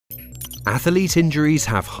Athlete injuries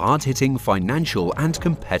have hard-hitting financial and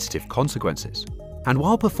competitive consequences. And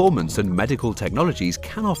while performance and medical technologies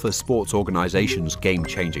can offer sports organizations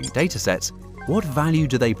game-changing datasets, what value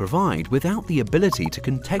do they provide without the ability to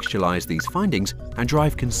contextualize these findings and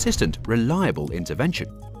drive consistent, reliable intervention?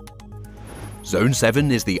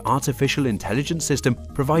 Zone7 is the artificial intelligence system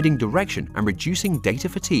providing direction and reducing data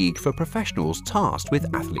fatigue for professionals tasked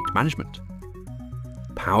with athlete management.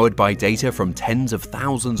 Powered by data from tens of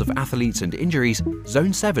thousands of athletes and injuries,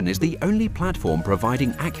 Zone7 is the only platform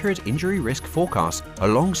providing accurate injury risk forecasts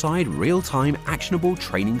alongside real-time actionable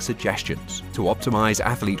training suggestions to optimize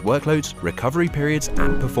athlete workloads, recovery periods,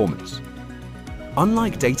 and performance.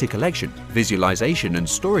 Unlike data collection, visualization, and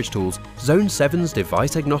storage tools, Zone7's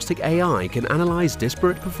device-agnostic AI can analyze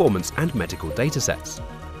disparate performance and medical datasets,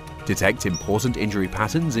 detect important injury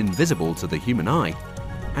patterns invisible to the human eye,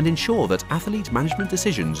 and ensure that athlete management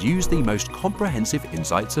decisions use the most comprehensive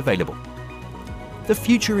insights available. The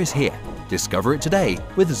future is here. Discover it today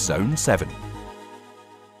with Zone7.